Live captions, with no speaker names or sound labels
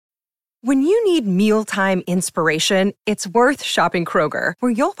When you need mealtime inspiration, it's worth shopping Kroger,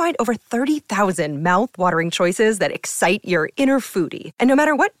 where you'll find over 30,000 mouth-watering choices that excite your inner foodie. And no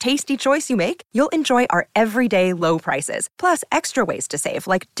matter what tasty choice you make, you'll enjoy our everyday low prices, plus extra ways to save,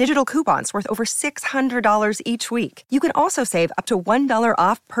 like digital coupons worth over $600 each week. You can also save up to $1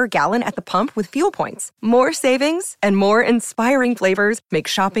 off per gallon at the pump with fuel points. More savings and more inspiring flavors make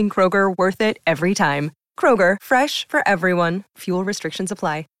shopping Kroger worth it every time. Kroger, fresh for everyone. Fuel restrictions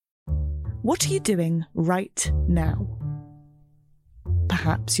apply. What are you doing right now?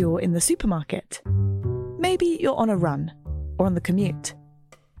 Perhaps you're in the supermarket. Maybe you're on a run or on the commute.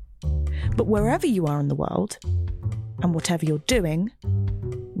 But wherever you are in the world, and whatever you're doing,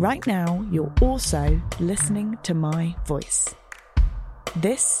 right now you're also listening to my voice.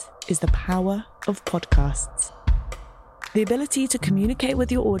 This is the power of podcasts. The ability to communicate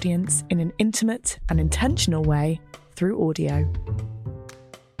with your audience in an intimate and intentional way through audio.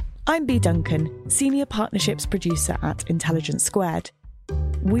 I'm Bea Duncan, Senior Partnerships Producer at Intelligence Squared.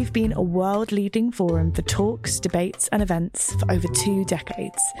 We've been a world-leading forum for talks, debates and events for over 2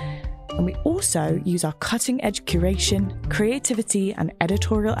 decades. And we also use our cutting-edge curation, creativity and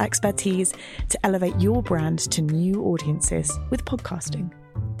editorial expertise to elevate your brand to new audiences with podcasting.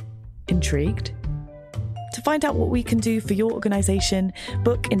 Intrigued? To find out what we can do for your organisation,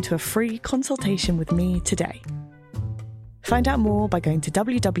 book into a free consultation with me today. Find out more by going to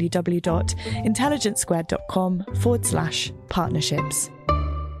www.intelligencesquared.com/partnerships.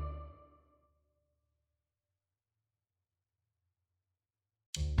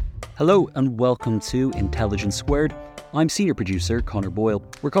 Hello and welcome to Intelligence Squared. I'm Senior Producer Connor Boyle.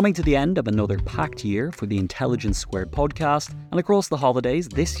 We're coming to the end of another packed year for the Intelligence Squared podcast, and across the holidays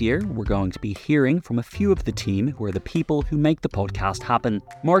this year we're going to be hearing from a few of the team who are the people who make the podcast happen.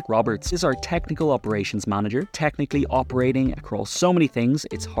 Mark Roberts is our Technical Operations Manager, technically operating across so many things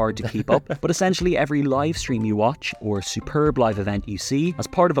it's hard to keep up, but essentially every live stream you watch or superb live event you see, as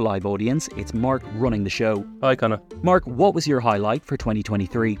part of a live audience, it's Mark running the show. Hi Connor. Mark, what was your highlight for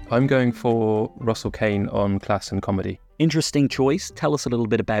 2023? I'm going for Russell Kane on Class and Comedy. Interesting choice. Tell us a little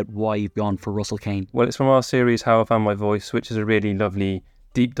bit about why you've gone for Russell Kane. Well, it's from our series How I Found My Voice, which is a really lovely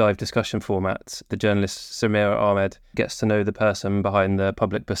deep dive discussion format. The journalist Samira Ahmed gets to know the person behind the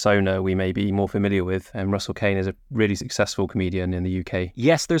public persona we may be more familiar with, and Russell Kane is a really successful comedian in the UK.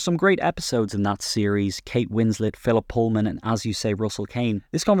 Yes, there's some great episodes in that series. Kate Winslet, Philip Pullman, and as you say, Russell Kane.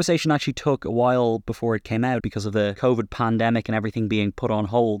 This conversation actually took a while before it came out because of the COVID pandemic and everything being put on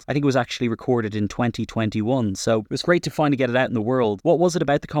hold. I think it was actually recorded in 2021, so it was great to finally get it out in the world. What was it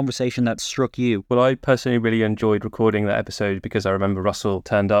about the conversation that struck you? Well, I personally really enjoyed recording that episode because I remember Russell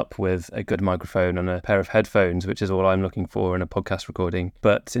turned up with a good microphone and a pair of headphones, which is all I'm looking for in a podcast recording.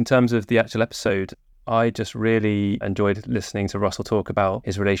 But in terms of the actual episode, I just really enjoyed listening to Russell talk about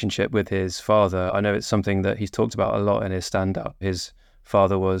his relationship with his father. I know it's something that he's talked about a lot in his stand-up. His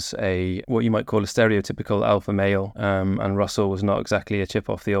father was what you might call a stereotypical alpha male, and Russell was not exactly a chip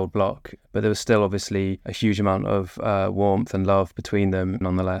off the old block, but there was still obviously a huge amount of warmth and love between them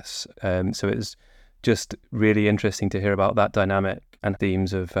nonetheless. So it was just really interesting to hear about that dynamic and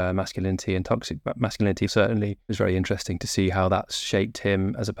themes of masculinity and toxic masculinity. Certainly it was very interesting to see how that shaped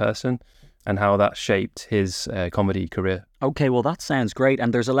him as a person and how that shaped his comedy career. Okay, well that sounds great,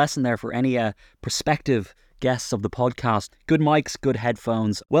 and there's a lesson there for any prospective guests of the podcast. Good mics, good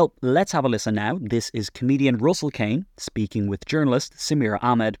headphones. Well, let's have a listen now. This is comedian Russell Kane speaking with journalist Samira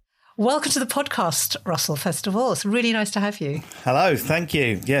Ahmed. Welcome to the podcast, Russell, first of all. It's really nice to have you. Hello, thank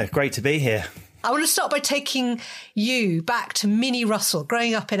you. Yeah, great to be here. I want to start by taking you back to mini Russell,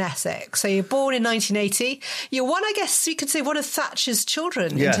 growing up in Essex. So you're born in 1980. You're one, I guess you could say, one of Thatcher's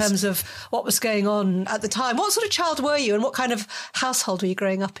children in terms of what was going on at the time. What sort of child were you and what kind of household were you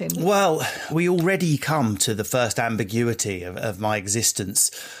growing up in? Well, we already come to the first ambiguity of my existence.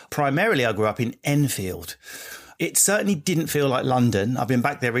 Primarily, I grew up in Enfield. It certainly didn't feel like London. I've been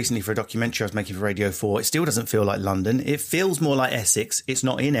back there recently for a documentary I was making for Radio 4. It still doesn't feel like London. It feels more like Essex. It's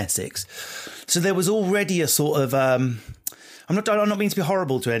not in Essex. So there was already a sort of, I'm not meaning to be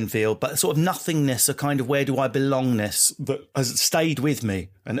horrible to Enfield, but sort of nothingness, a kind of where do I belongness that has stayed with me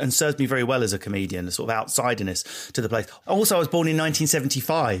and serves me very well as a comedian, a sort of outsiderness to the place. Also, I was born in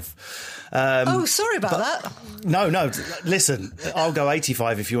 1975. Sorry about that. No, listen, I'll go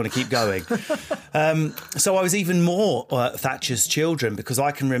 85 if you want to keep going. So I was even more Thatcher's children because I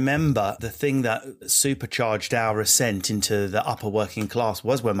can remember the thing that supercharged our ascent into the upper working class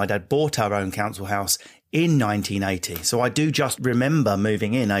was when my dad bought our own council house in 1980. So I do just remember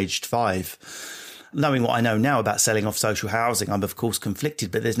moving in aged 5. Knowing what I know now about selling off social housing, I'm of course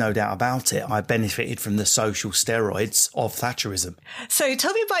conflicted, but there's no doubt about it. I benefited from the social steroids of Thatcherism. So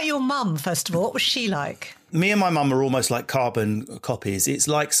tell me about your mum, first of all. What was she like? Me and my mum are almost like carbon copies. It's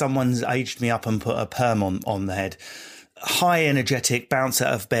like someone's aged me up and put a perm on the head. High energetic, bounce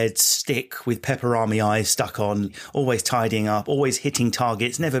out of bed, stick with pepperami eyes stuck on, always tidying up, always hitting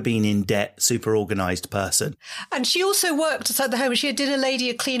targets, never been in debt, super organised person. And she also worked outside the home. She did a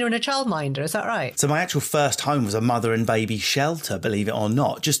lady, a cleaner and a childminder, is that right? So my actual first home was a mother and baby shelter, believe it or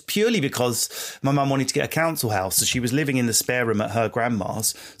not, just purely because my mum wanted to get a council house. So she was living in the spare room at her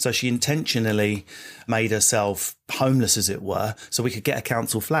grandma's. So she intentionally made herself homeless, as it were, so we could get a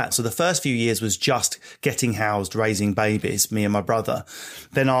council flat. So the first few years was just getting housed, raising babies, me and my brother.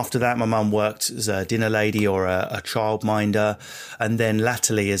 Then after that, my mum worked as a dinner lady or a childminder, and then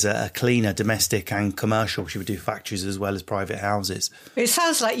latterly as a cleaner, domestic and commercial. She would do factories as well as private houses. It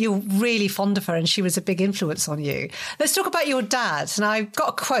sounds like you're really fond of her and she was a big influence on you. Let's talk about your dad. And I've got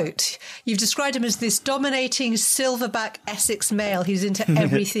a quote. You've described him as this dominating silverback Essex male who's into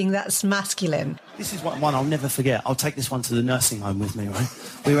everything that's masculine. This is one I'll never forget. I'll take this one to the nursing home with me, right?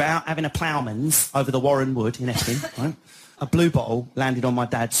 We were out having a ploughman's over the Warren Wood in Epping, right? A blue bottle landed on my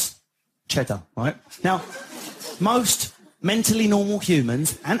dad's cheddar, right? Now, most mentally normal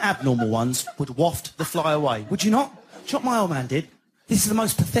humans and abnormal ones would waft the fly away. Would you not? Do you know what my old man did? This is the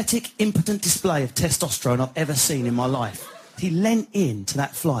most pathetic, impotent display of testosterone I've ever seen in my life. He leant into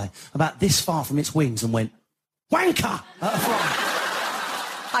that fly about this far from its wings and went, wanker! At a fly.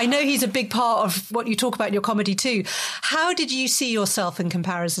 I know he's a big part of what you talk about in your comedy too. How did you see yourself in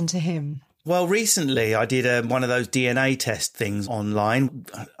comparison to him? Well, recently I did one of those DNA test things online.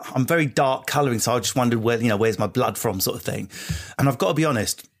 I'm very dark colouring, so I just wondered where's my blood from, sort of thing. And I've got to be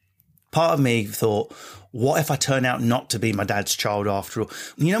honest, part of me thought, what if I turn out not to be my dad's child after all?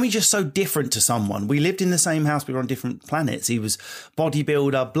 He's just so different to someone. We lived in the same house, we were on different planets. He was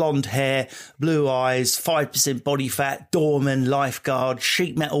bodybuilder, blonde hair, blue eyes, 5% body fat, doorman, lifeguard,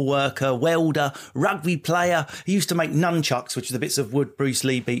 sheet metal worker, welder, rugby player. He used to make nunchucks, which are the bits of wood Bruce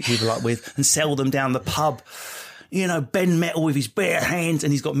Lee beat people up with, and sell them down the pub. Bend metal with his bare hands,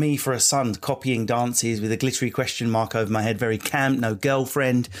 and he's got me for a son, copying dances with a glittery question mark over my head, very camp, no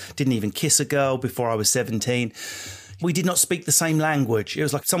girlfriend, didn't even kiss a girl before I was 17. We did not speak the same language. It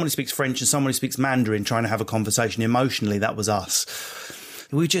was like someone who speaks French and someone who speaks Mandarin trying to have a conversation emotionally. That was us.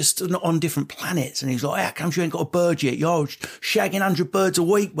 We were just on different planets, and he's like, how come you ain't got a bird yet? You're shagging 100 birds a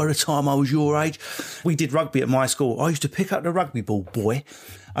week by the time I was your age. We did rugby at my school. I used to pick up the rugby ball, boy,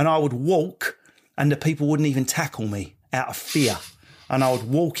 and I would walk, and the people wouldn't even tackle me out of fear. And I would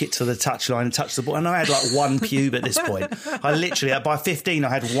walk it to the touchline and touch the ball. And I had like one pube at this point. I literally, by 15, I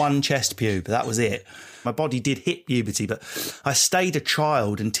had one chest pube. That was it. My body did hit puberty, but I stayed a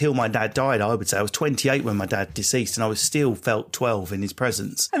child until my dad died, I would say. I was 28 when my dad deceased, and I still felt 12 in his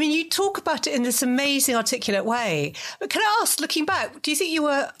presence. I mean, you talk about it in this amazing, articulate way. But can I ask, looking back, do you think you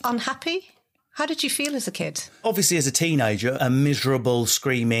were unhappy? How did you feel as a kid? Obviously, as a teenager, a miserable,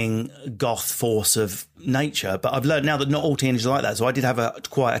 screaming, goth force of nature. But I've learned now that not all teenagers are like that. So I did have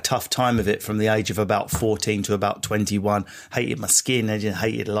quite a tough time of it from the age of about 14 to about 21. Hated my skin, I just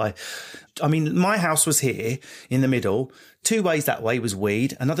hated life. I mean, my house was here in the middle. 2 ways that way was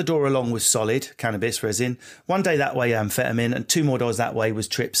weed. Another door along was solid, cannabis, resin. 1 day that way, amphetamine. And 2 more doors that way was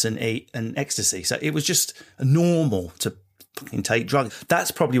trips and ecstasy. So it was just normal to fucking take drugs.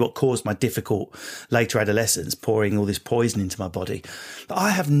 That's probably what caused my difficult later adolescence, pouring all this poison into my body. But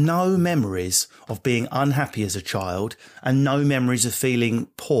I have no memories of being unhappy as a child and no memories of feeling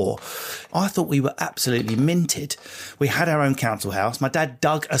poor. I thought we were absolutely minted. We had our own council house. My dad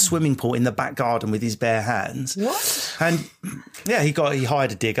dug a swimming pool in the back garden with his bare hands. What? And yeah, he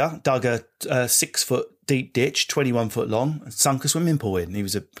hired a digger, dug a 6-foot deep ditch, 21 foot long, and sunk a swimming pool in. He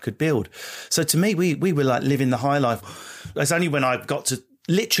could build. So to me, we were like living the high life. It's only when I got to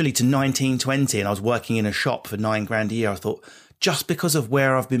literally to 19, 20 and I was working in a shop for $9,000 a year, I thought, just because of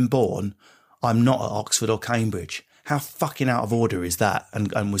where I've been born, I'm not at Oxford or Cambridge. How fucking out of order is that?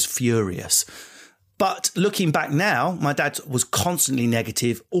 And was furious. But looking back now, my dad was constantly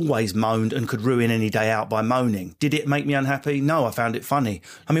negative, always moaned, and could ruin any day out by moaning. Did it make me unhappy? No, I found it funny.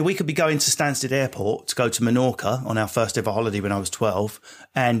 I mean, we could be going to Stansted Airport to go to Menorca on our first ever holiday when I was 12,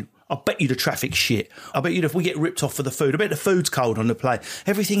 and I bet you the traffic's shit. I bet you if we get ripped off for the food, I bet the food's cold on the plane.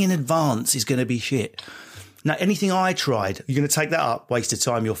 Everything in advance is going to be shit. Now, anything I tried, you're going to take that up, waste of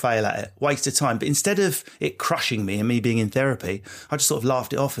time, you'll fail at it, waste of time. But instead of it crushing me and me being in therapy, I just sort of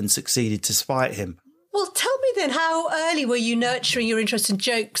laughed it off and succeeded to spite him. Well, tell me then, how early were you nurturing your interest in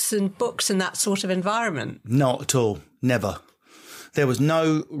jokes and books and that sort of environment? Not at all. Never. There was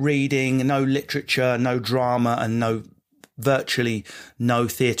no reading, no literature, no drama, and virtually no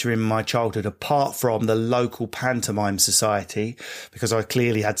theatre in my childhood, apart from the local pantomime society, because I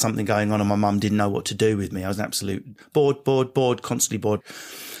clearly had something going on and my mum didn't know what to do with me. I was an absolute bored, constantly bored.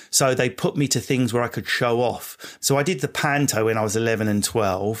 So they put me to things where I could show off. So I did the panto when I was 11 and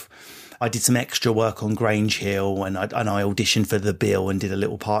 12. I did some extra work on Grange Hill and I auditioned for The Bill and did a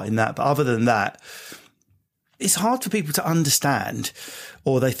little part in that. But other than that, it's hard for people to understand,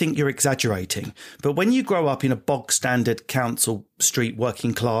 or they think you're exaggerating. But when you grow up in a bog standard council street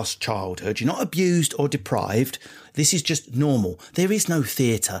working class childhood, you're not abused or deprived. This is just normal. There is no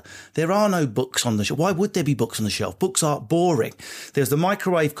theatre. There are no books on the shelf. Why would there be books on the shelf? Books are boring. There's the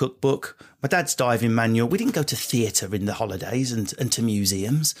microwave cookbook, my dad's diving manual. We didn't go to theatre in the holidays and to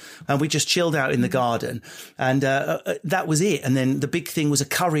museums. And we just chilled out in the garden. And that was it. And then the big thing was a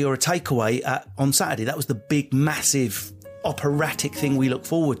curry or a takeaway on Saturday. That was the big, massive, operatic thing we look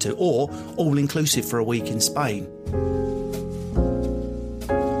forward to. Or all-inclusive for a week in Spain.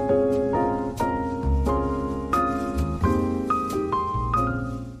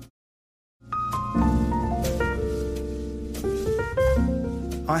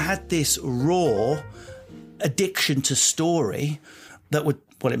 I had this raw addiction to story that would,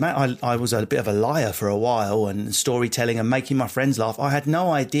 well, it meant I was a bit of a liar for a while, and storytelling and making my friends laugh. I had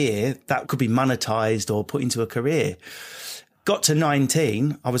no idea that could be monetized or put into a career. Got to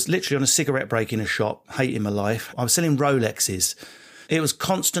 19, I was literally on a cigarette break in a shop, hating my life. I was selling Rolexes. It was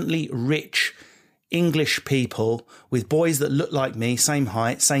constantly rich English people with boys that looked like me, same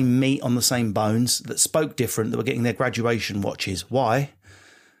height, same meat on the same bones, that spoke different, that were getting their graduation watches. Why?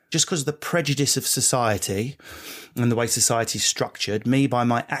 Just because of the prejudice of society and the way society's structured, me, by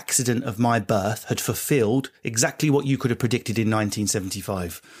my accident of my birth, had fulfilled exactly what you could have predicted in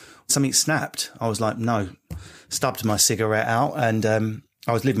 1975. Something snapped. I was like, no, stubbed my cigarette out. And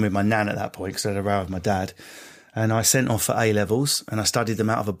I was living with my nan at that point because I had a row with my dad. And I sent off for A-levels and I studied them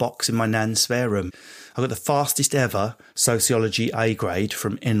out of a box in my nan's spare room. I got the fastest ever sociology A grade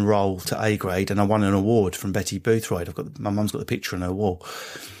from enroll to A grade, and I won an award from Betty Boothroyd. My mum's got the picture on her wall.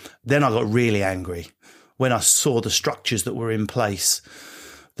 Then I got really angry when I saw the structures that were in place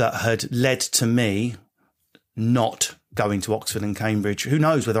that had led to me not going to Oxford and Cambridge. Who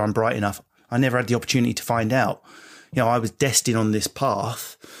knows whether I'm bright enough? I never had the opportunity to find out. You know, I was destined on this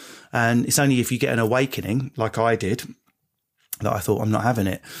path, and it's only if you get an awakening, like I did, that I thought, I'm not having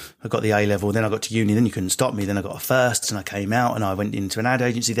it. I got the A-level, then I got to uni, then you couldn't stop me. Then I got a first and I came out and I went into an ad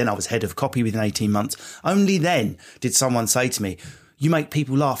agency. Then I was head of copy within 18 months. Only then did someone say to me, you make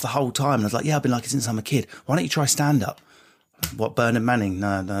people laugh the whole time. And I was like, yeah, I've been like it since I'm a kid. Why don't you try stand-up? What, Bernard Manning?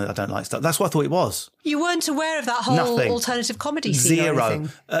 No, I don't like stuff. That's what I thought it was. You weren't aware of that whole alternative comedy scene? Zero.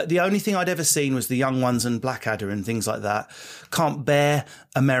 The only thing I'd ever seen was The Young Ones and Blackadder and things like that. Can't bear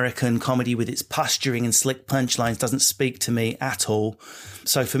American comedy with its posturing and slick punchlines. Doesn't speak to me at all.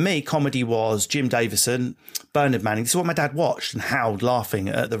 So for me, comedy was Jim Davison, Bernard Manning. This is what my dad watched and howled laughing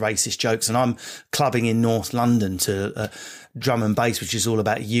at the racist jokes. And I'm clubbing in North London to drum and bass, which is all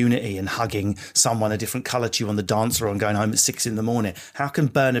about unity and hugging someone a different colour to you on the dance floor and going home at 6 a.m. How can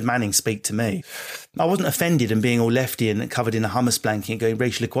Bernard Manning speak to me? I wasn't offended and being all lefty and covered in a hummus blanket and going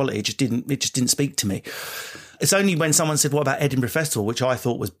racial equality. It just didn't speak to me. It's only when someone said, what about Edinburgh Festival, which I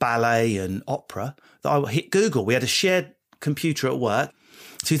thought was ballet and opera, that I hit Google. We had a shared computer at work.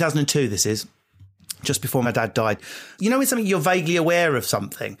 2002 this is, just before my dad died. You know when something you're vaguely aware of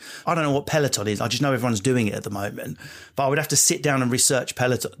something? I don't know what Peloton is. I just know everyone's doing it at the moment. But I would have to sit down and research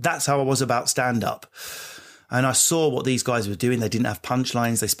Peloton. That's how I was about stand-up. And I saw what these guys were doing. They didn't have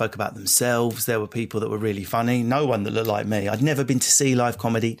punchlines. They spoke about themselves. There were people that were really funny. No one that looked like me. I'd never been to see live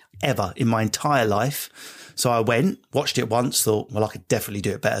comedy ever in my entire life. So I went, watched it once, thought, well, I could definitely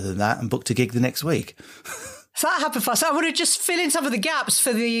do it better than that, and booked a gig the next week. So that happened fast. I want to just fill in some of the gaps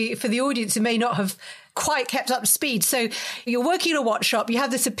for the audience who may not have quite kept up to speed. So you're working in a watch shop. You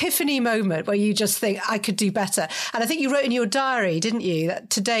have this epiphany moment where you just think, I could do better. And I think you wrote in your diary, didn't you, that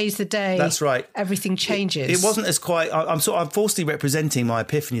today's the day. That's right. Everything changes. It wasn't as quite. I'm falsely representing my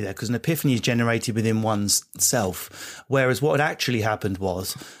epiphany there, because an epiphany is generated within one's self. Whereas what had actually happened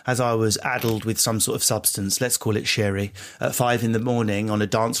was, as I was addled with some sort of substance, let's call it sherry, at 5 a.m. on a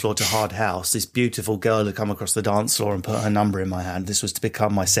dance floor to Hard House, this beautiful girl had come across the dance floor and put her number in my hand. This was to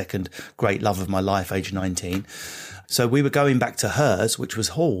become my second great love of my life, age 19. So we were going back to hers, which was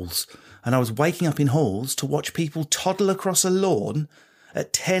Halls. And I was waking up in Halls to watch people toddle across a lawn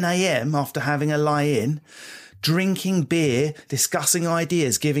at 10 a.m. after having a lie-in drinking beer, discussing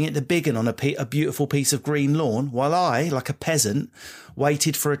ideas, giving it the big one on a beautiful piece of green lawn, while I, like a peasant,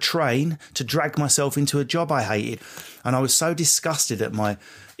 waited for a train to drag myself into a job I hated. And I was so disgusted at my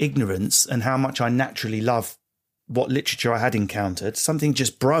ignorance and how much I naturally love what literature I had encountered. Something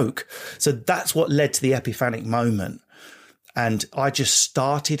just broke. So that's what led to the epiphanic moment. And I just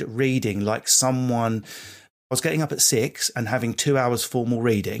started reading like someone. I was getting up at 6 and having 2 hours formal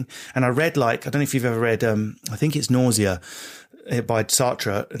reading. And I read I don't know if you've ever read, I think it's Nausea by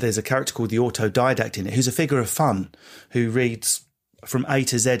Sartre. There's a character called the autodidact in it, who's a figure of fun, who reads from A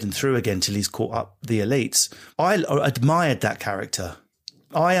to Z and through again till he's caught up the elites. I admired that character.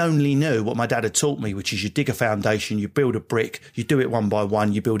 I only knew what my dad had taught me, which is you dig a foundation, you build a brick, you do it one by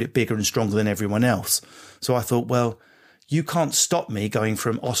one, you build it bigger and stronger than everyone else. So I thought, well, you can't stop me going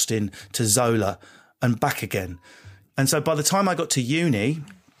from Austin to Zola and back again. And so by the time I got to uni,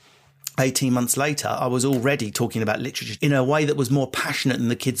 18 months later, I was already talking about literature in a way that was more passionate than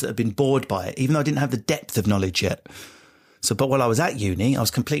the kids that had been bored by it, even though I didn't have the depth of knowledge yet. But while I was at uni, I was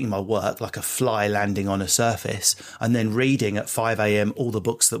completing my work like a fly landing on a surface and then reading at 5 a.m. all the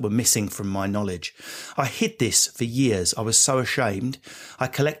books that were missing from my knowledge. I hid this for years. I was so ashamed. I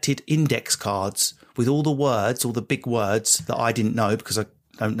collected index cards with all the words, all the big words that I didn't know because I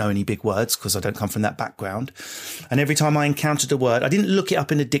don't know any big words because I don't come from that background. And every time I encountered a word, I didn't look it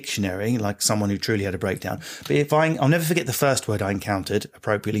up in a dictionary like someone who truly had a breakdown. But I'll never forget the first word I encountered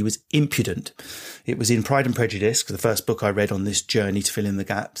appropriately was impudent. It was in Pride and Prejudice, the first book I read on this journey to fill in the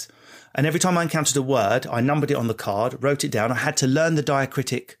gaps. And every time I encountered a word, I numbered it on the card, wrote it down. I had to learn the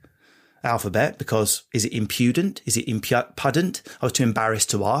diacritic alphabet because is it impudent? Is it impudent? I was too embarrassed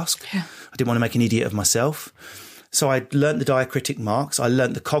to ask. Yeah. I didn't want to make an idiot of myself. So I learnt the diacritic marks. I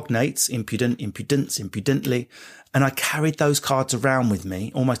learnt the cognates, impudent, impudence, impudently. And I carried those cards around with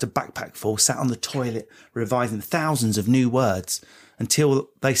me, almost a backpack full, sat on the toilet, revising thousands of new words until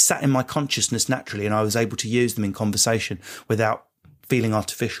they sat in my consciousness naturally and I was able to use them in conversation without feeling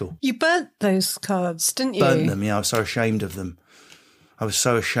artificial. You burnt those cards, didn't you? Burnt them, yeah. I was so ashamed of them. I was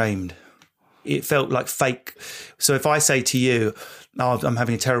so ashamed. It felt like fake. So if I say to you, oh, I'm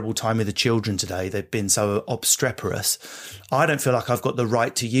having a terrible time with the children today, they've been so obstreperous, I don't feel like I've got the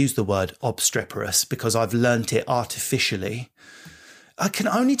right to use the word obstreperous because I've learnt it artificially. I can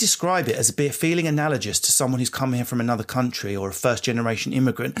only describe it as feeling analogous to someone who's come here from another country or a first-generation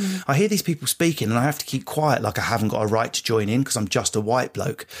immigrant. I hear these people speaking and I have to keep quiet like I haven't got a right to join in because I'm just a white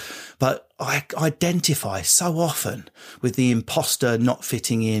bloke. But I identify so often with the imposter not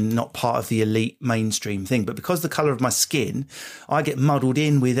fitting in, not part of the elite mainstream thing. But because of the colour of my skin, I get muddled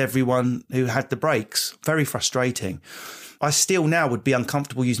in with everyone who had the breaks. Very frustrating. I still now would be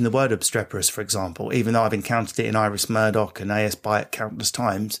uncomfortable using the word obstreperous, for example, even though I've encountered it in Iris Murdoch and A.S. Byatt countless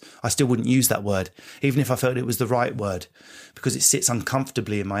times. I still wouldn't use that word, even if I felt it was the right word, because it sits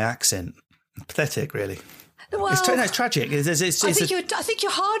uncomfortably in my accent. Pathetic, really. Well, it's tragic. I think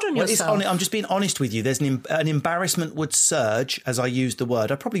you're hard on yourself. I'm just being honest with you. There's an embarrassment would surge as I use the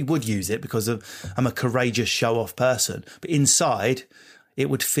word. I probably would use it because I'm a courageous show-off person. But inside, it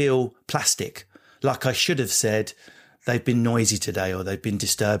would feel plastic, like I should have said, they've been noisy today or they've been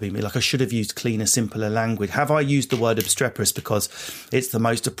disturbing me. Like I should have used cleaner, simpler language. Have I used the word obstreperous because it's the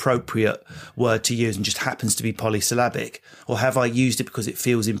most appropriate word to use and just happens to be polysyllabic? Or have I used it because it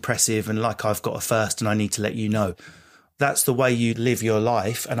feels impressive and like I've got a first and I need to let you know? That's the way you live your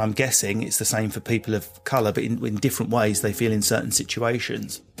life. And I'm guessing it's the same for people of colour, but in different ways they feel in certain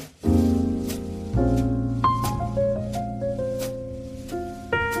situations.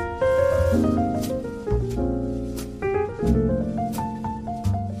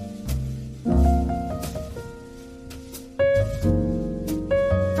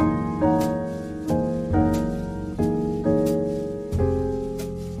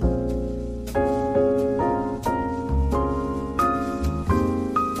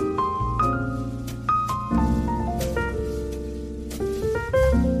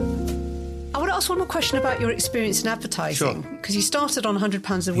 About your experience in advertising, because you started on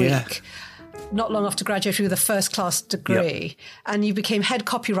 £100 a week not long after graduating with a first-class degree, and you became head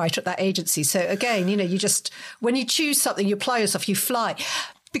copywriter at that agency. So again, you just, when you choose something, you apply yourself, you fly.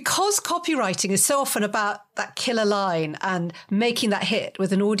 Because copywriting is so often about that killer line and making that hit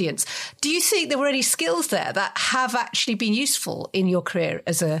with an audience, do you think there were any skills there that have actually been useful in your career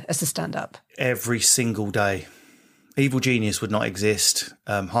as a stand-up? Every single day. Evil Genius would not exist.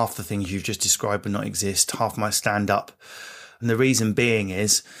 Half the things you've just described would not exist. Half my stand-up. And the reason being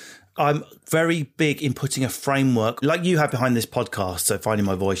is I'm very big in putting a framework like you have behind this podcast. So Finding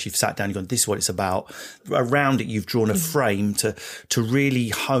My Voice, you've sat down, you've gone, this is what it's about. Around it, you've drawn a frame to really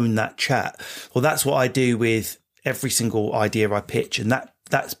hone that chat. Well, that's what I do with every single idea I pitch. And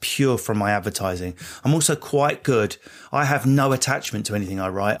that's pure from my advertising. I'm also quite good. I have no attachment to anything I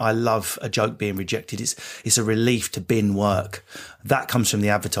write. I love a joke being rejected. It's a relief to bin work. That comes from the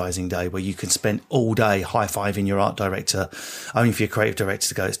advertising day where you can spend all day high-fiving your art director, only for your creative director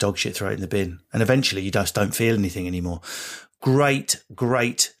to go, it's dog shit, throw it in the bin. And eventually you just don't feel anything anymore. Great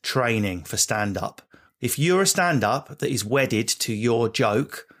training for stand-up. If you're a stand-up that is wedded to your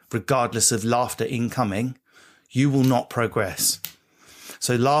joke, regardless of laughter incoming, you will not progress.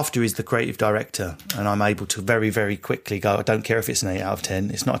 So laughter is the creative director, and I'm able to very, very quickly go, I don't care if it's an 8 out of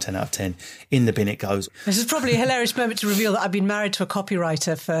 10, it's not a 10 out of 10, in the bin it goes. This is probably a hilarious moment to reveal that I've been married to a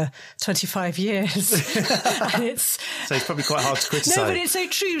copywriter for 25 years. And so it's probably quite hard to criticise. No, but it's so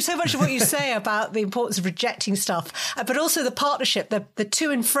true. So much of what you say about the importance of rejecting stuff, but also the partnership, the to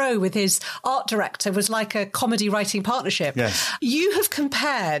and fro with his art director was like a comedy writing partnership. Yes. You have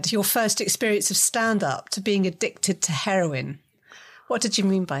compared your first experience of stand-up to being addicted to heroin. What did you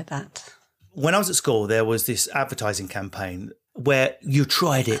mean by that? When I was at school, there was this advertising campaign where you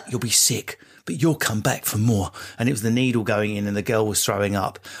tried it, you'll be sick, but you'll come back for more. And it was the needle going in and the girl was throwing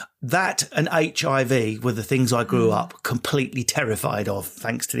up. That and HIV were the things I grew up completely terrified of,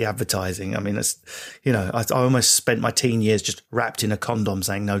 thanks to the advertising. I mean, I almost spent my teen years just wrapped in a condom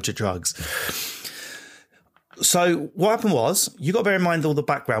saying no to drugs. So what happened was, you got to bear in mind all the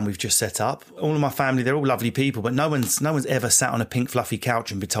background we've just set up. All of my family, they're all lovely people, but no one's ever sat on a pink fluffy couch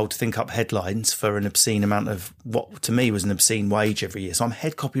and been told to think up headlines for an obscene amount of what to me was an obscene wage every year. So I'm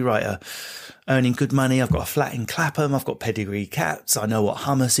head copywriter, earning good money. I've got a flat in Clapham. I've got pedigree cats. I know what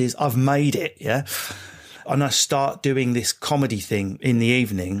hummus is. I've made it, yeah? And I start doing this comedy thing in the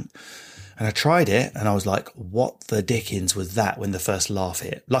evening. And I tried it and I was like, what the dickens was that when the first laugh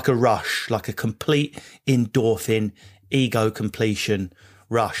hit? Like a rush, like a complete endorphin, ego completion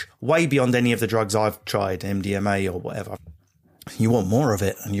rush, way beyond any of the drugs I've tried, MDMA or whatever. You want more of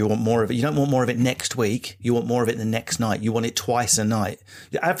it and you want more of it. You don't want more of it next week. You want more of it the next night. You want it twice a night.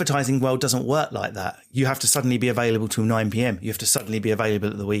 The advertising world doesn't work like that. You have to suddenly be available till 9 p.m. You have to suddenly be available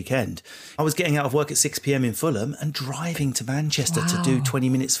at the weekend. I was getting out of work at 6 p.m. in Fulham and driving to Manchester to do 20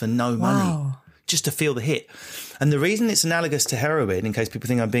 minutes for no money, just to feel the hit. And the reason it's analogous to heroin, in case people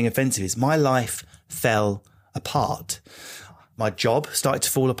think I'm being offensive, is my life fell apart. My job started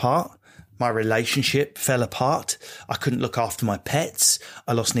to fall apart. My relationship fell apart. I couldn't look after my pets.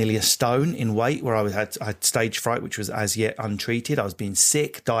 I lost nearly a stone in weight where I had stage fright, which was as yet untreated. I was being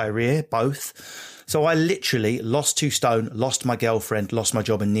sick, diarrhea, both. So I literally lost 2 stone, lost my girlfriend, lost my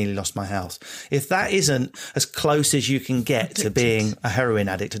job and nearly lost my house. If that isn't as close as you can get to being a heroin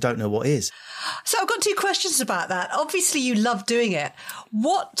addict, I don't know what is. So I've got 2 questions about that. Obviously, you love doing it.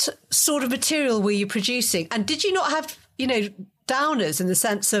 What sort of material were you producing? And did you not have, downers in the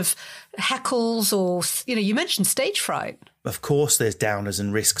sense of heckles or, you mentioned stage fright. Of course, there's downers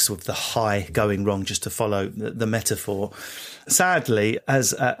and risks with the high going wrong, just to follow the metaphor. Sadly,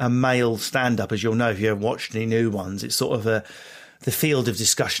 as a male stand-up, as you'll know if you haven't watched any new ones, it's sort of the field of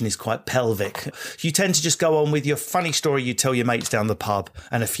discussion is quite pelvic. You tend to just go on with your funny story you tell your mates down the pub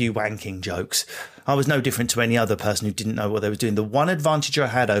and a few wanking jokes. I was no different to any other person who didn't know what they were doing. The one advantage I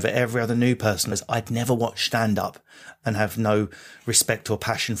had over every other new person is I'd never watched stand-up and have no respect or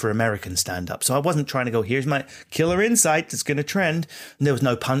passion for American stand-up. So I wasn't trying to go, here's my killer insight that's going to trend. And there was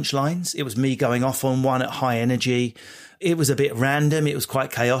no punchlines. It was me going off on one at high energy. It was a bit random. It was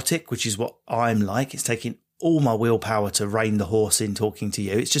quite chaotic, which is what I'm like. It's taking all my willpower to rein the horse in talking to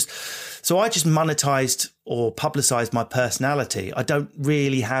you. It's just, so I just monetized or publicized my personality. I don't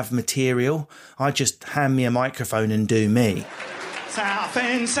really have material. I just hand me a microphone and do me.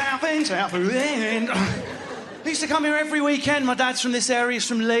 Southend. I used to come here every weekend. My dad's from this area, he's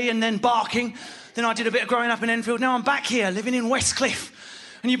from Lee, and then Barking. Then I did a bit of growing up in Enfield. Now I'm back here, living in Westcliff.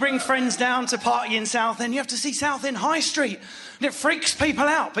 And you bring friends down to party in Southend. You have to see Southend High Street. And it freaks people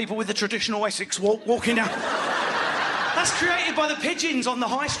out, people with the traditional Essex walking down. That's created by the pigeons on the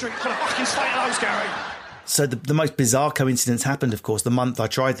high street. Got a fucking state of those, Gary. So the most bizarre coincidence happened, of course, the month I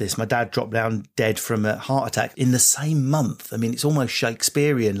tried this. My dad dropped down dead from a heart attack in the same month. I mean, it's almost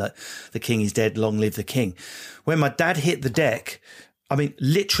Shakespearean, like the king is dead, long live the king. When my dad hit the deck, I mean,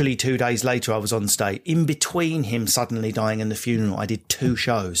 literally 2 days later, I was on stage. In between him suddenly dying and the funeral, I did 2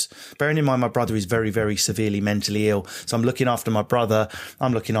 shows. Bearing in mind, my brother is very, very severely mentally ill. So I'm looking after my brother.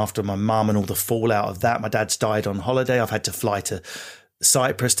 I'm looking after my mum and all the fallout of that. My dad's died on holiday. I've had to fly to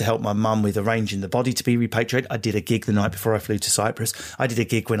Cyprus to help my mum with arranging the body to be repatriated. I did a gig the night before I flew to Cyprus. I did a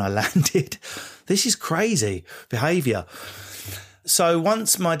gig when I landed. This is crazy behaviour. So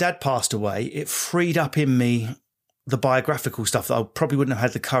once my dad passed away, it freed up in me the biographical stuff that I probably wouldn't have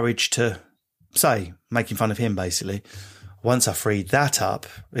had the courage to say, making fun of him, basically. Once I freed that up,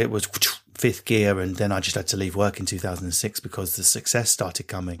 it was fifth gear, and then I just had to leave work in 2006 because the success started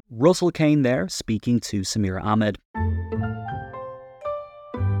coming. Russell Kane there, speaking to Samira Ahmed.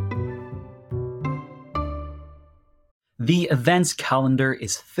 The events calendar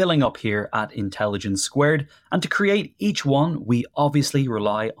is filling up here at Intelligence Squared, and to create each one, we obviously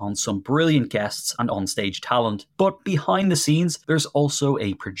rely on some brilliant guests and onstage talent. But behind the scenes, there's also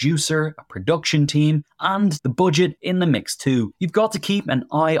a producer, a production team, and the budget in the mix too. You've got to keep an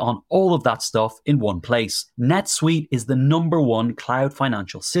eye on all of that stuff in one place. NetSuite is the #1 cloud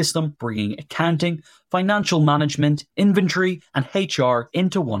financial system, bringing accounting, financial management, inventory, and HR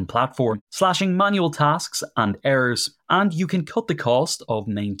into one platform, slashing manual tasks and errors. And you can cut the cost of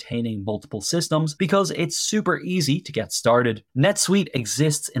maintaining multiple systems because it's super easy to get started. NetSuite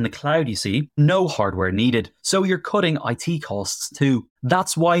exists in the cloud, you see, no hardware needed, so you're cutting IT costs too.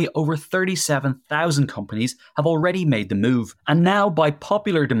 That's why over 37,000 companies have already made the move. And now, by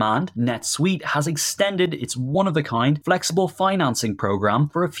popular demand, NetSuite has extended its one-of-a-kind flexible financing program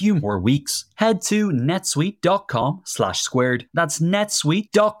for a few more weeks. Head to netsuite.com/squared. That's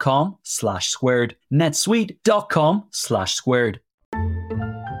netsuite.com/squared. netsuite.com/squared.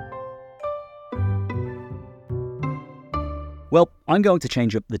 Well, I'm going to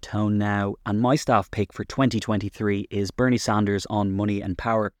change up the tone now, and my staff pick for 2023 is Bernie Sanders on money and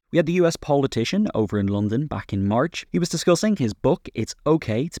power. We had the US politician over in London back in March. He was discussing his book, It's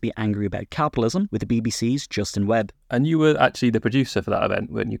Okay to Be Angry About Capitalism, with the BBC's Justin Webb. And you were actually the producer for that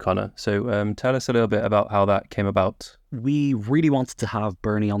event, weren't you, Connor? So tell us a little bit about how that came about. We really wanted to have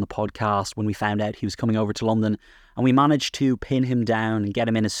Bernie on the podcast when we found out he was coming over to London, and we managed to pin him down and get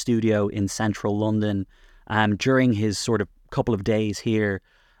him in a studio in central London during his sort of couple of days here,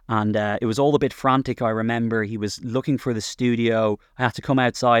 and it was all a bit frantic. I remember he was looking for the studio. I had to come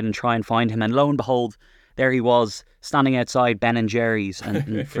outside and try and find him, and lo and behold, there he was standing outside Ben & Jerry's.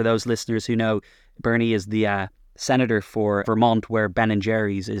 And for those listeners who know, Bernie is the senator for Vermont, where Ben &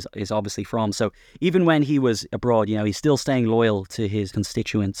 Jerry's is obviously from. So even when he was abroad, you know, he's still staying loyal to his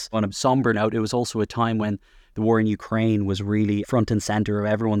constituents. On a somber note, it was also a time when the war in Ukraine was really front and center of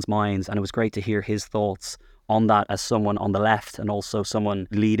everyone's minds, and it was great to hear his thoughts on that as someone on the left and also someone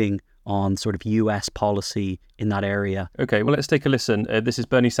leading on sort of US policy in that area. Okay, well, let's take a listen. This is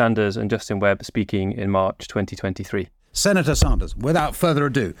Bernie Sanders and Justin Webb speaking in March 2023. Senator Sanders, without further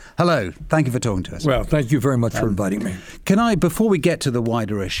ado, hello. Thank you for talking to us. Well, thank you very much for inviting me. Can I, before we get to the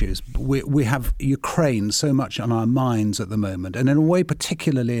wider issues, we have Ukraine so much on our minds at the moment, and in a way,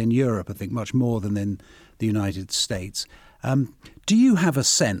 particularly in Europe, I think much more than in the United States. Do you have a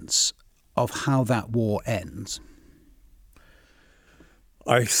sense of how that war ends?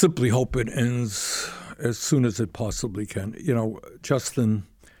 I simply hope it ends as soon as it possibly can. You know, Justin,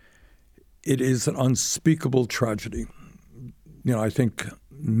 it is an unspeakable tragedy. You know, I think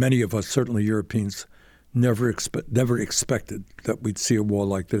many of us, certainly Europeans, never expected that we'd see a war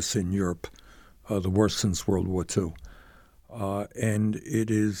like this in Europe, the worst since World War II. And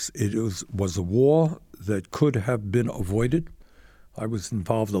it was a war that could have been avoided. I was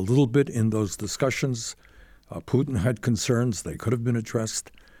involved a little bit in those discussions. Putin had concerns. They could have been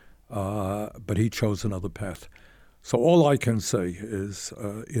addressed, but he chose another path. So all I can say is,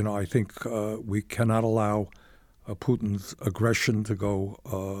 I think we cannot allow Putin's aggression to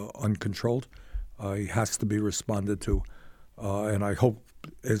go uncontrolled. He has to be responded to. And I hope,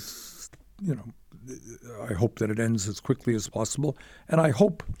 I hope that it ends as quickly as possible. And I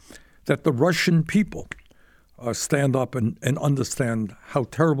hope that the Russian people stand up and understand how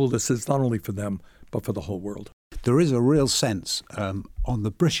terrible this is, not only for them, but for the whole world. There is a real sense on the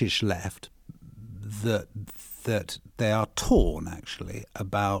British left that they are torn, actually,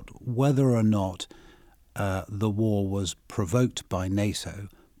 about whether or not the war was provoked by NATO,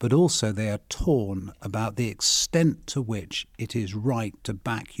 but also they are torn about the extent to which it is right to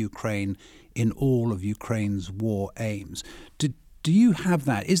back Ukraine in all of Ukraine's war aims. Do you have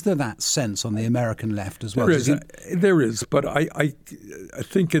that? Is there that sense on the American left as well? There is, but I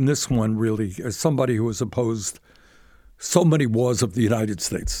think in this one, really, as somebody who has opposed so many wars of the United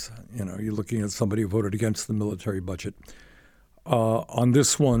States, you know, you're looking at somebody who voted against the military budget. On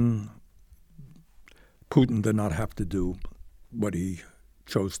this one, Putin did not have to do what he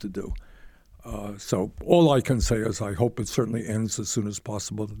chose to do. So all I can say is I hope it certainly ends as soon as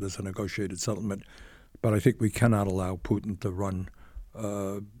possible, that there's a negotiated settlement. But I think we cannot allow Putin to run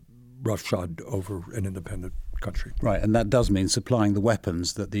roughshod over an independent country. Right, and that does mean supplying the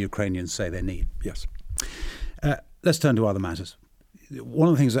weapons that the Ukrainians say they need. Yes. Let's turn to other matters. One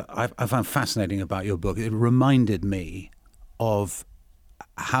of the things that I found fascinating about your book, it reminded me of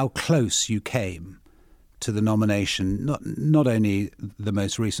how close you came to the nomination, not only the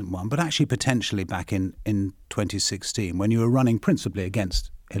most recent one, but actually potentially back in 2016 when you were running principally against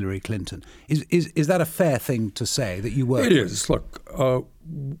Hillary Clinton. Is that a fair thing to say that you were? It is. Look,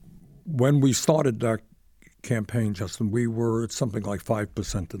 when we started that campaign, Justin, we were at something like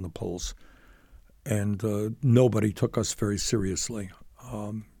 5% in the polls, and nobody took us very seriously.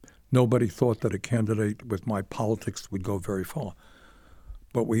 Nobody thought that a candidate with my politics would go very far.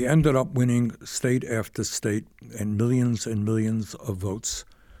 But we ended up winning state after state and millions of votes,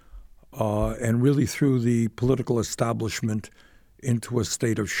 and really threw the political establishment into a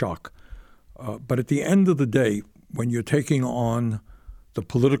state of shock. But at the end of the day, when you're taking on the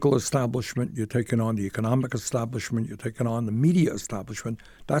political establishment, you're taking on the economic establishment, you're taking on the media establishment,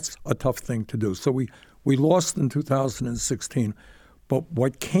 that's a tough thing to do. So we lost in 2016. But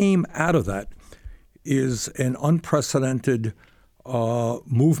what came out of that is an unprecedented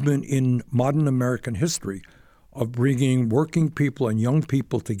movement in modern American history of bringing working people and young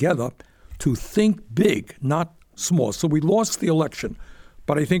people together to think big, not small. So we lost the election,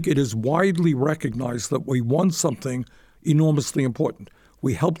 but I think it is widely recognized that we won something enormously important.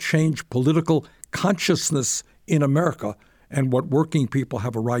 We helped change political consciousness in America and what working people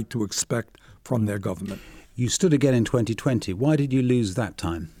have a right to expect from their government. You stood again in 2020. Why did you lose that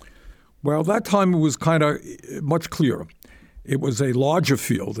time? Well, that time it was kind of much clearer. It was a larger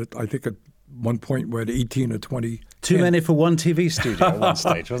field. I think at one point we had 18 or 20. Too many for one TV studio at one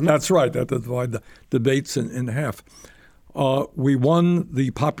stage, wasn't it? That's right. That divided the debates in half. We won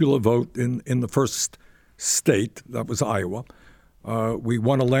the popular vote in the first state, that was Iowa. We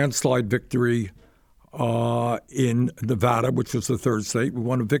won a landslide victory in Nevada, which was the third state. We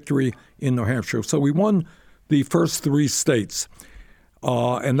won a victory in New Hampshire. So we won the first three states,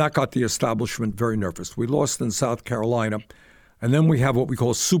 and that got the establishment very nervous. We lost in South Carolina. And then we have what we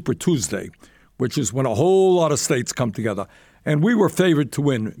call Super Tuesday, which is when a whole lot of states come together. And we were favored to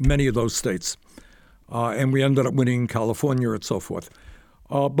win many of those states. And we ended up winning California and so forth.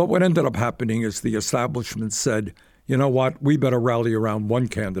 But what ended up happening is the establishment said, you know what, we better rally around one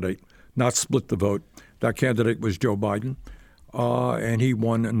candidate, not split the vote. That candidate was Joe Biden. And he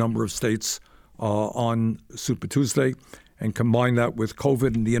won a number of states on Super Tuesday. And combine that with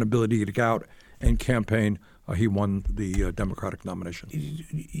COVID and the inability to get out and campaign, he won the Democratic nomination.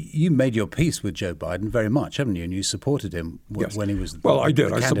 You made your peace with Joe Biden very much, haven't you? And you supported him when he was Well, I did.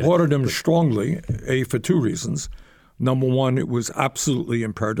 the I candidate. supported him strongly, for two reasons. Number one, it was absolutely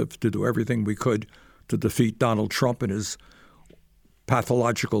imperative to do everything we could to defeat Donald Trump and his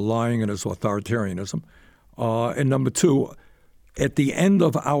pathological lying and his authoritarianism. And number two, at the end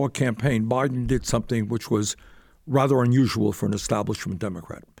of our campaign, Biden did something which was rather unusual for an establishment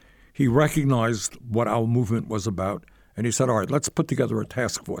Democrat. He recognized what our movement was about, and he said, all right, let's put together a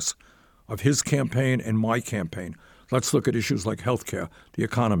task force of his campaign and my campaign. Let's look at issues like healthcare, the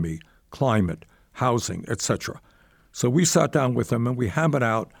economy, climate, housing, etc. So we sat down with him, and we hammered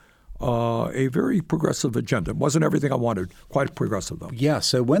out a very progressive agenda. It wasn't everything I wanted, quite progressive, though. Yeah,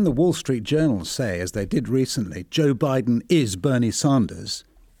 so when the Wall Street Journal say, as they did recently, Joe Biden is Bernie Sanders,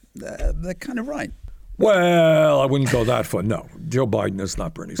 they're kind of right. Well, I wouldn't go that far. No, Joe Biden is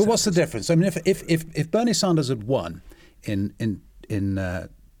not Bernie Sanders. But what's the difference? I mean, if Bernie Sanders had won in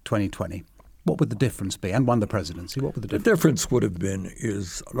 2020, what would the difference be? And won the presidency, what would the difference be? The difference would have been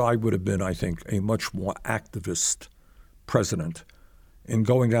I would have been, I think, a much more activist president in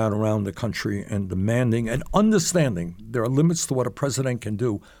going down around the country and demanding and understanding there are limits to what a president can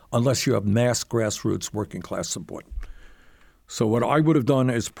do unless you have mass grassroots working class support. So what I would have done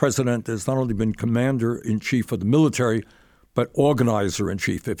as president is not only been commander-in-chief of the military, but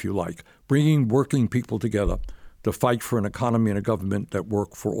organizer-in-chief, if you like, bringing working people together to fight for an economy and a government that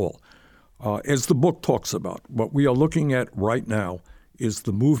work for all. As the book talks about, what we are looking at right now is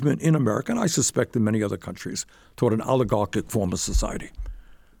the movement in America, and I suspect in many other countries, toward an oligarchic form of society.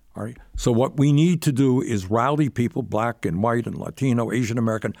 All right. So what we need to do is rally people, black and white and Latino, Asian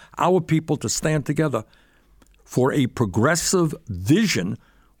American, our people to stand together for a progressive vision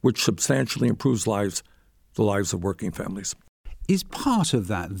which substantially improves the lives of working families. Is part of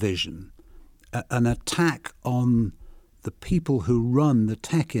that vision an attack on the people who run the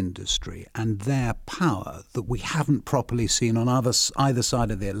tech industry and their power that we haven't properly seen on either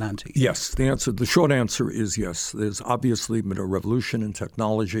side of the Atlantic? Yes. The short answer is yes. There's obviously been a revolution in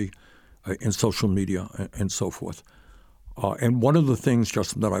technology, in social media, and so forth. And one of the things,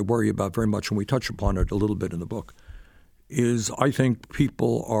 Justin, that I worry about very much, and we touch upon it a little bit in the book, is I think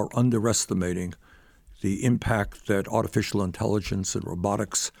people are underestimating the impact that artificial intelligence and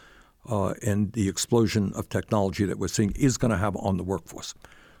robotics and the explosion of technology that we're seeing is going to have on the workforce.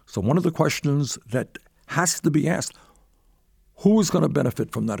 So one of the questions that has to be asked, who is going to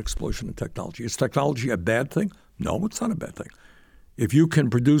benefit from that explosion in technology? Is technology a bad thing? No, it's not a bad thing. If you can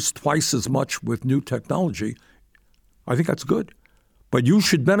produce twice as much with new technology, I think that's good. But you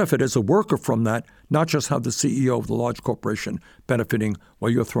should benefit as a worker from that, not just have the CEO of the large corporation benefiting while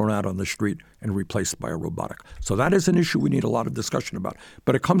you're thrown out on the street and replaced by a robotic. So that is an issue we need a lot of discussion about.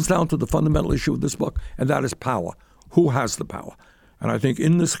 But it comes down to the fundamental issue of this book, and that is power. Who has the power? And I think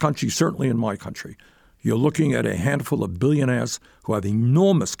in this country, certainly in my country, you're looking at a handful of billionaires who have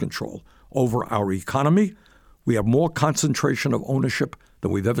enormous control over our economy. We have more concentration of ownership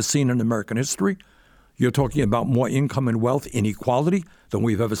than we've ever seen in American history. You're talking about more income and wealth inequality than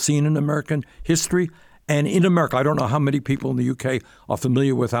we've ever seen in American history. And in America, I don't know how many people in the UK are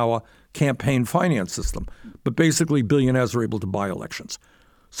familiar with our campaign finance system, but basically billionaires are able to buy elections.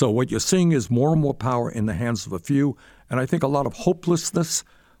 So what you're seeing is more and more power in the hands of a few, and I think a lot of hopelessness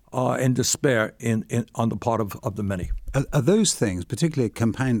and despair on the part of the many. Are those things, particularly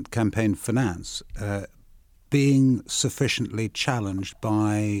campaign finance, being sufficiently challenged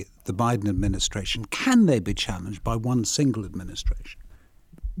by the Biden administration? Can they be challenged by one single administration?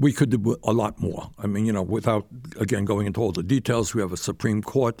 We could do a lot more. I mean, without, again, going into all the details, we have a Supreme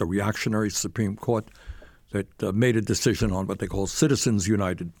Court, a reactionary Supreme Court, that made a decision on what they call Citizens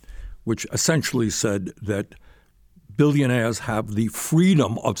United, which essentially said that billionaires have the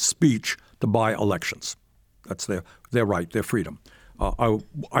freedom of speech to buy elections. That's their right, their freedom.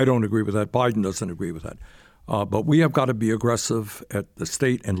 I don't agree with that. Biden doesn't agree with that. But we have got to be aggressive at the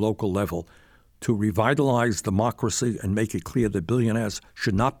state and local level to revitalize democracy and make it clear that billionaires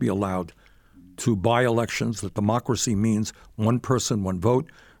should not be allowed to buy elections, that democracy means one person, one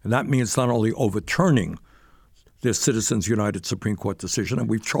vote. And that means not only overturning the Citizens United Supreme Court decision, and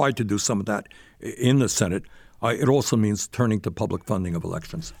we've tried to do some of that in the Senate, it also means turning to public funding of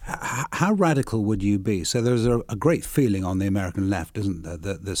elections. How radical would you be? So there's a great feeling on the American left, isn't there,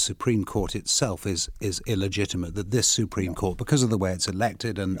 that the Supreme Court itself is illegitimate, that this Supreme Court, because of the way it's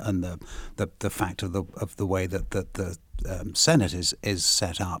elected and the fact of the way that the Senate is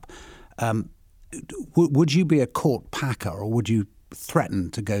set up, would you be a court packer, or would you threaten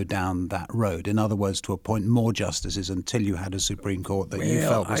to go down that road? In other words, to appoint more justices until you had a Supreme Court that you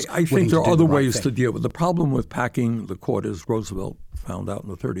felt was I think there are other ways to deal with. The problem with packing the court, as Roosevelt found out in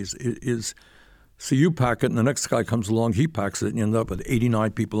the 30s, is so you pack it and the next guy comes along, he packs it, and you end up with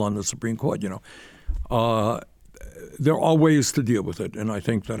 89 people on the Supreme Court, There are ways to deal with it, and I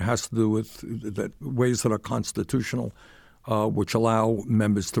think that has to do with ways that are constitutional, which allow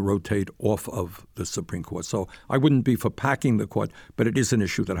members to rotate off of the Supreme Court. So I wouldn't be for packing the court, but it is an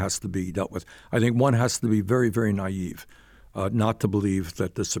issue that has to be dealt with. I think one has to be very, very naive not to believe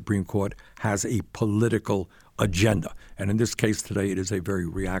that the Supreme Court has a political agenda. And in this case today, it is a very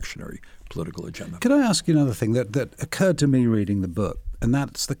reactionary political agenda. Could I ask you another thing that occurred to me reading the book? And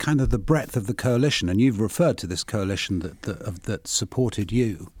that's the kind of the breadth of the coalition. And you've referred to this coalition that supported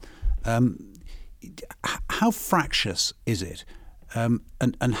you. How fractious is it?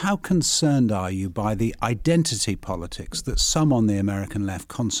 And how concerned are you by the identity politics that some on the American left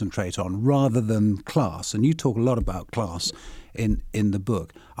concentrate on rather than class? And you talk a lot about class in the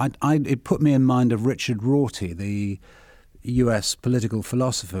book. It put me in mind of Richard Rorty, the US political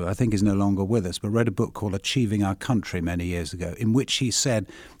philosopher, I think is no longer with us, but read a book called Achieving Our Country many years ago, in which he said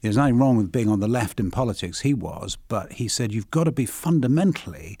there's nothing wrong with being on the left in politics. He was, but he said you've got to be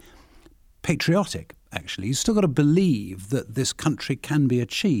fundamentally patriotic, actually. You've still got to believe that this country can be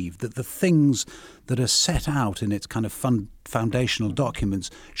achieved, that the things that are set out in its kind of foundational documents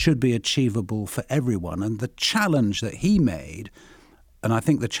should be achievable for everyone. And the challenge that he made, and I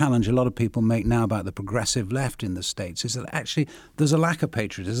think the challenge a lot of people make now about the progressive left in the States, is that actually there's a lack of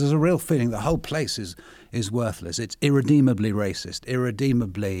patriotism. There's a real feeling the whole place is worthless. It's irredeemably racist,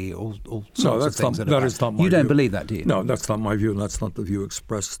 irredeemably all sorts of things. That is not my view. You don't believe that, do you? No, that's not my view, and that's not the view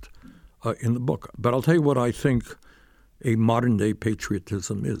expressed in the book. But I'll tell you what I think a modern-day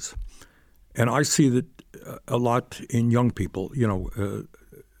patriotism is. And I see that a lot in young people.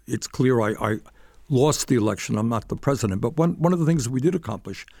 It's clear I lost the election. I'm not the president. But one of the things that we did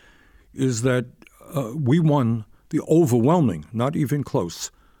accomplish is that we won the overwhelming, not even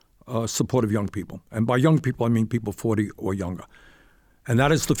close, support of young people. And by young people, I mean people 40 or younger. And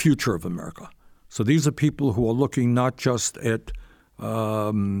that is the future of America. So these are people who are looking not just at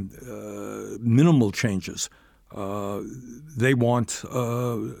minimal changes, They want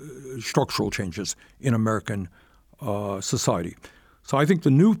structural changes in American society. So I think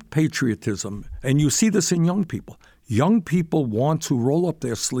the new patriotism, and you see this in young people want to roll up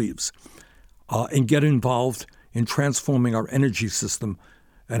their sleeves and get involved in transforming our energy system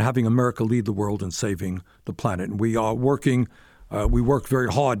and having America lead the world in saving the planet. And we are working, we work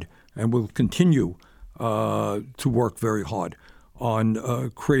very hard and will continue to work very hard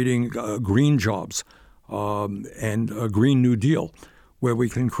on creating green jobs and a Green New Deal, where we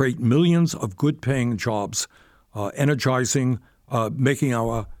can create millions of good-paying jobs, energizing, making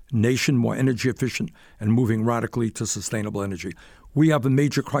our nation more energy efficient and moving radically to sustainable energy. We have a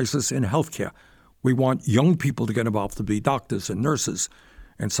major crisis in healthcare. We want young people to get involved to be doctors and nurses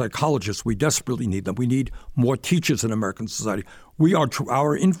and psychologists. We desperately need them. We need more teachers in American society.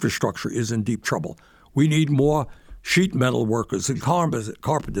 Our infrastructure is in deep trouble. We need more sheet metal workers and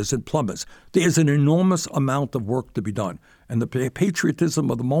carpenters and plumbers. There's an enormous amount of work to be done. And the patriotism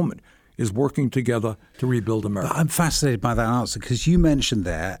of the moment is working together to rebuild America. I'm fascinated by that answer because you mentioned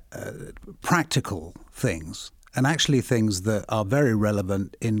there practical things and actually things that are very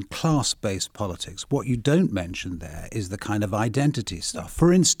relevant in class-based politics. What you don't mention there is the kind of identity stuff.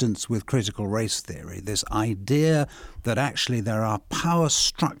 For instance, with critical race theory, this idea that actually there are power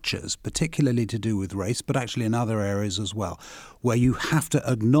structures, particularly to do with race, but actually in other areas as well, where you have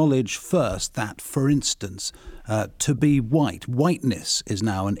to acknowledge first that, for instance, to be whiteness is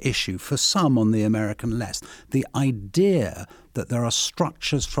now an issue for some on the American left. The idea that there are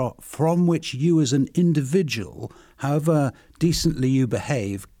structures from which you as an individual, however decently you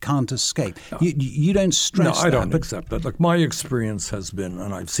behave, can't escape. No. You don't stress that. No, I don't accept that. Like, my experience has been,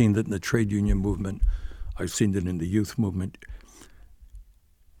 and I've seen it in the trade union movement, I've seen it in the youth movement,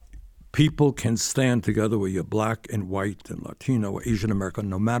 people can stand together whether you're black and white and Latino or Asian American,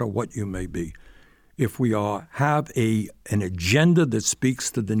 no matter what you may be. If we have an agenda that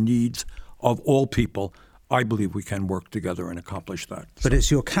speaks to the needs of all people, I believe we can work together and accomplish that. But it's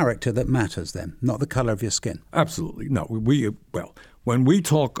your character that matters then, not the color of your skin. Absolutely. No. When we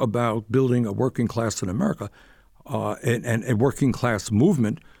talk about building a working class in America and a working class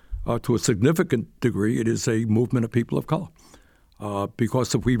movement, to a significant degree, it is a movement of people of color.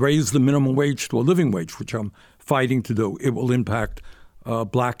 Because if we raise the minimum wage to a living wage, which I'm fighting to do, it will impact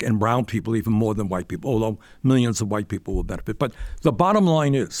black and brown people even more than white people, although millions of white people will benefit. But the bottom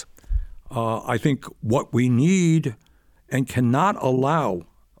line is, I think what we need and cannot allow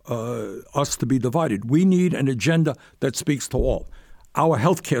us to be divided. We need an agenda that speaks to all. Our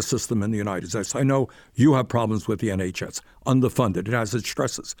healthcare system in the United States, I know you have problems with the NHS, underfunded. It has its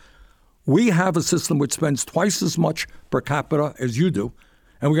stresses. We have a system which spends twice as much per capita as you do,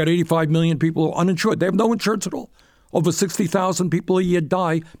 and we got 85 million people who are uninsured. They have no insurance at all. Over 60,000 people a year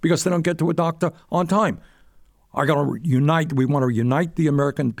die because they don't get to a doctor on time. We want to unite the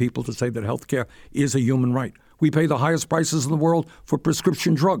American people to say that healthcare is a human right. We pay the highest prices in the world for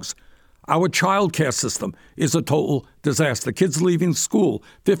prescription drugs. Our child care system is a total disaster. Kids leaving school,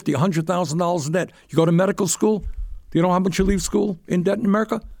 $50,000, $100,000 in debt. You go to medical school, do you know how much you leave school in debt in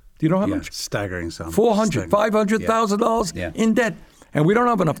America? Do you know how much? Staggering sum. $400,000, $500,000 in debt. And we don't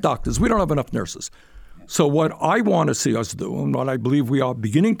have enough doctors. We don't have enough nurses. So what I want to see us do, and what I believe we are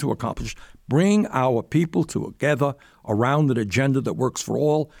beginning to accomplish, bring our people together around an agenda that works for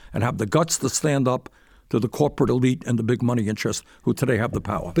all and have the guts to stand up to the corporate elite and the big money interests who today have the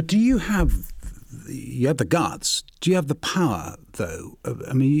power. But do you have the guts? Do you have the power, though?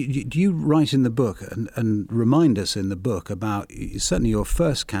 I mean, do you write in the book and remind us in the book about certainly your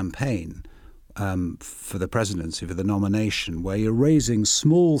first campaign for the presidency, for the nomination, where you're raising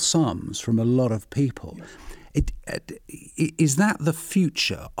small sums from a lot of people? Is that the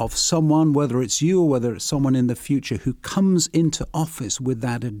future of someone, whether it's you or whether it's someone in the future, who comes into office with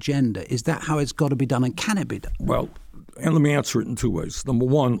that agenda? Is that how it's got to be done, and can it be done? Well, and let me answer it in two ways. Number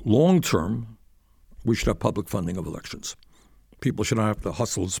one, long term, we should have public funding of elections. People should not have to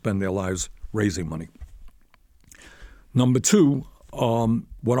hustle and spend their lives raising money. Number two,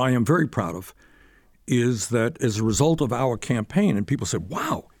 what I am very proud of is that as a result of our campaign, and people said,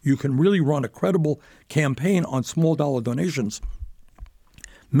 wow, you can really run a credible campaign on small dollar donations,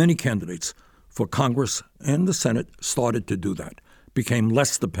 many candidates for Congress and the Senate started to do that, became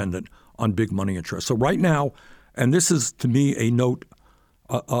less dependent on big money interests. So right now, and this is to me a note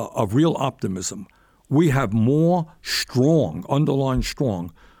of real optimism, we have more strong, underlying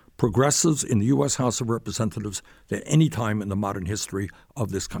strong, progressives in the U.S. House of Representatives than any time in the modern history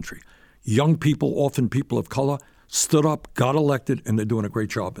of this country. Young people, often people of color, stood up, got elected, and they're doing a great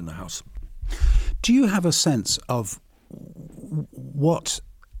job in the House. Do you have a sense of what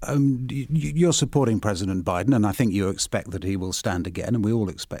You're supporting President Biden, and I think you expect that he will stand again, and we all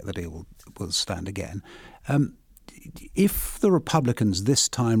expect that he will stand again. If the Republicans this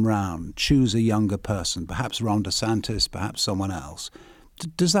time round choose a younger person, perhaps Ron DeSantis, perhaps someone else,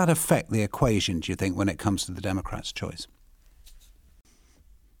 does that affect the equation, do you think, when it comes to the Democrats' choice?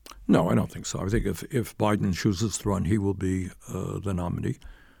 No, I don't think so. I think if Biden chooses to run, he will be the nominee.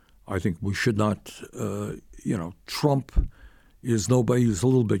 I think we should not, Trump is nobody. He's a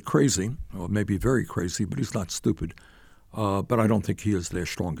little bit crazy, or maybe very crazy, but he's not stupid. But I don't think he is their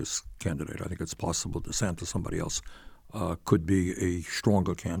strongest candidate. I think it's possible DeSantis, somebody else, could be a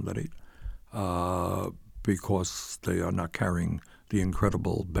stronger candidate because they are not carrying the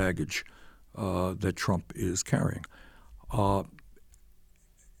incredible baggage that Trump is carrying.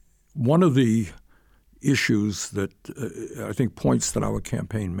 One of the issues that I think points that our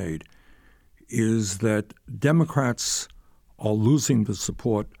campaign made is that Democrats are losing the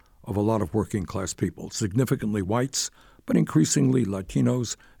support of a lot of working class people, significantly whites, but increasingly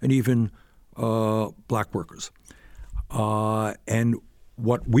Latinos and even black workers. And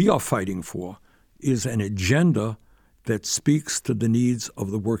what we are fighting for is an agenda that speaks to the needs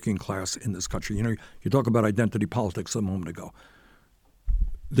of the working class in this country. You talk about identity politics a moment ago.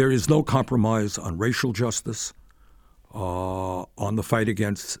 There is no compromise on racial justice, on the fight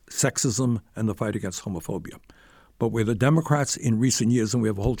against sexism and the fight against homophobia. But where the Democrats in recent years, and we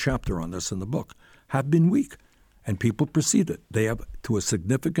have a whole chapter on this in the book, have been weak, and people perceive it. They have, to a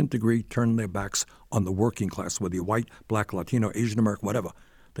significant degree, turned their backs on the working class, whether you're white, black, Latino, Asian American, whatever.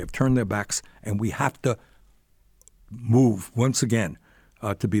 They've turned their backs, and we have to move once again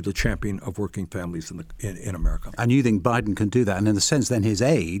to be the champion of working families in America. And you think Biden can do that? And in a sense, then his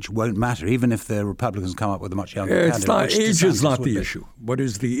age won't matter, even if the Republicans come up with a much younger candidate. Age is not the issue. What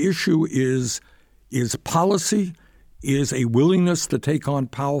is the issue is policy, is a willingness to take on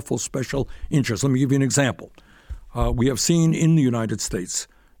powerful special interests. Let me give you an example. We have seen in the United States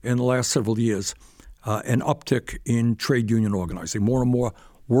in the last several years an uptick in trade union organizing. More and more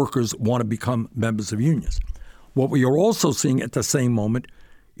workers want to become members of unions. What we are also seeing at the same moment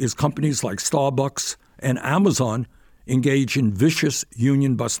is companies like Starbucks and Amazon engage in vicious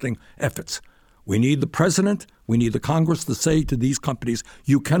union-busting efforts. We need the president, we need the Congress to say to these companies,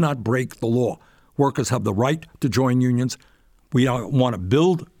 you cannot break the law. Workers have the right to join unions. We want to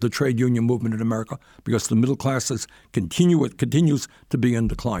build the trade union movement in America because the middle classes continues to be in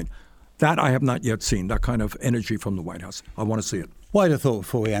decline. That I have not yet seen, that kind of energy from the White House. I want to see it. Wider thought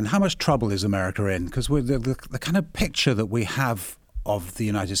before we end. How much trouble is America in? Because the kind of picture that we have of the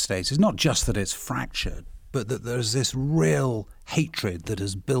United States is not just that it's fractured, but that there's this real hatred that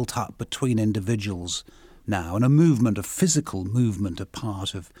has built up between individuals now, and a physical movement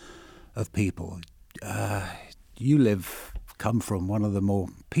apart of people. You come from one of the more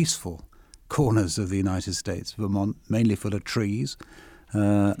peaceful corners of the United States, Vermont, mainly full of trees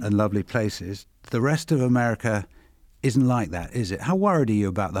and lovely places. The rest of America isn't like that, is it? How worried are you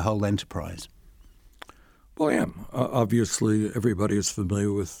about the whole enterprise? Well, I am. Obviously, everybody is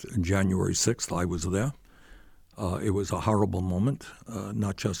familiar with January 6th. I was there. It was a horrible moment,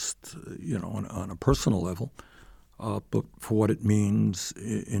 not just on a personal level, but for what it means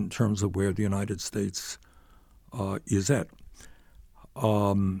in terms of where the United States is at.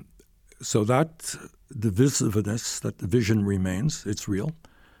 So that divisiveness, that division remains. It's real.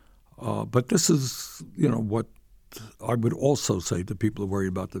 But this is, what I would also say to people who are worried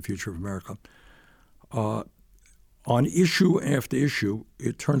about the future of America. On issue after issue,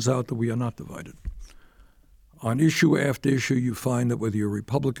 it turns out that we are not divided. On issue after issue, you find that whether you're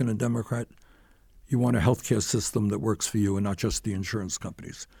Republican or Democrat, you want a healthcare system that works for you and not just the insurance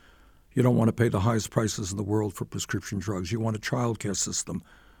companies. You don't want to pay the highest prices in the world for prescription drugs. You want a child care system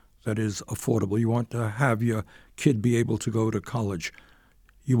that is affordable. You want to have your kid be able to go to college.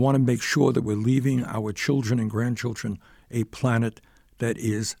 You want to make sure that we're leaving our children and grandchildren a planet that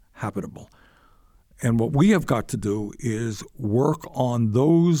is habitable. And what we have got to do is work on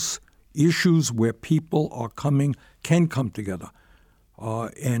those issues where people can come together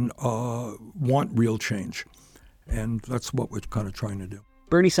and want real change. And that's what we're kind of trying to do.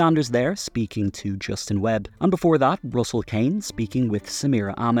 Bernie Sanders there, speaking to Justin Webb. And before that, Russell Kane speaking with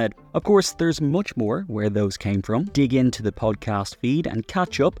Samira Ahmed. Of course, there's much more where those came from. Dig into the podcast feed and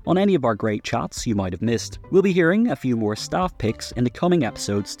catch up on any of our great chats you might have missed. We'll be hearing a few more staff picks in the coming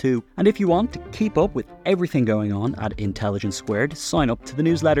episodes too. And if you want to keep up with everything going on at Intelligence Squared, sign up to the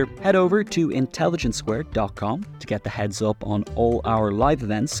newsletter. Head over to intelligencesquared.com to get the heads up on all our live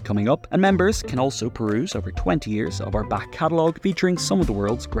events coming up. And members can also peruse over 20 years of our back catalogue featuring some of the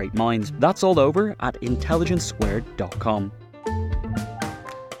world's great minds. That's all over at intelligencesquared.com.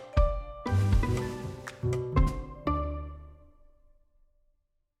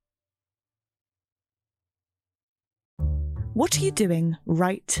 What are you doing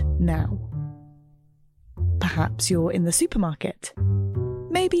right now? Perhaps you're in the supermarket.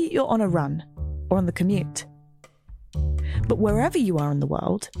 Maybe you're on a run or on the commute. But wherever you are in the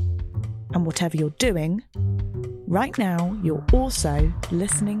world, and whatever you're doing, right now you're also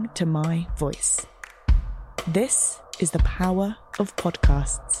listening to my voice. This is the power of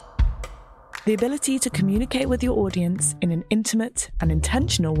podcasts. The ability to communicate with your audience in an intimate and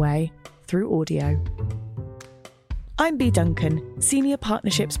intentional way through audio. I'm Bea Duncan, Senior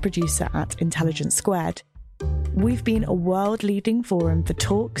Partnerships Producer at Intelligence Squared. We've been a world-leading forum for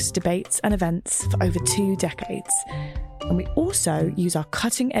talks, debates and events for over 2 decades. And we also use our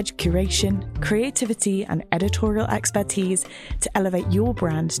cutting-edge curation, creativity and editorial expertise to elevate your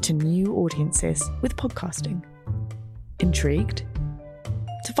brand to new audiences with podcasting. Intrigued?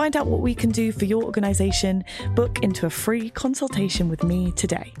 To find out what we can do for your organisation, book into a free consultation with me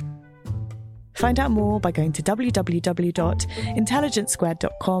today. Find out more by going to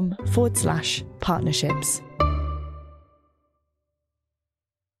www.intelligencesquared.com/partnerships.